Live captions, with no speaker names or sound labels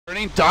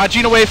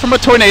Dodging away from a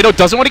tornado,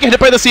 doesn't want to get hit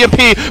by the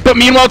CMP, but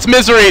meanwhile it's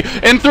Misery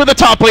in through the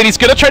top lane. He's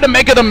going to try to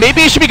mega them.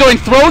 Maybe he should be going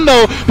Throne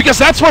though, because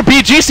that's where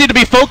BG seem to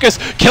be focused,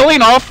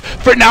 killing off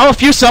for now a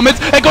few summons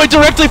and going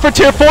directly for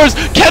tier 4s.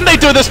 Can they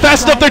do this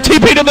fast enough? They're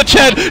TP'd in the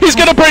Chen. He's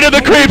going to bring in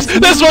the creeps.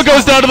 This one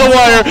goes down to the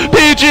wire.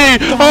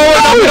 BG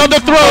on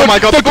the Throne. Oh my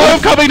God, the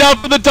Gloom coming out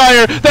for the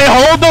Dire. They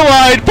hold the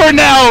line for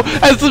now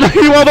as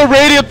while the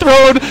Radiant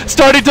Throne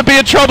starting to be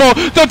in trouble.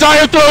 The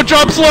Dire Throne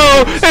drops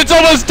low. It's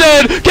almost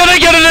dead. Can they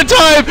get it in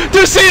time?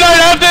 Do C9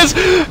 have this?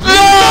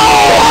 No!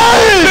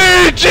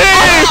 BG!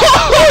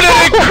 What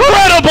an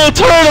incredible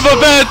turn of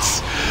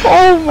events!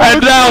 Oh my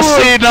and now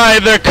God.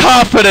 C9, their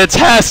confidence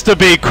has to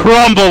be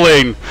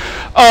crumbling.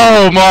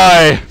 Oh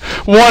my,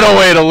 what a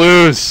way to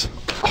lose.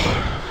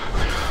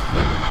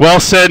 Well,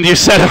 Sin, you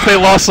said if they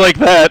lost like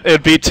that,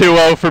 it'd be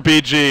 2-0 for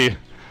BG.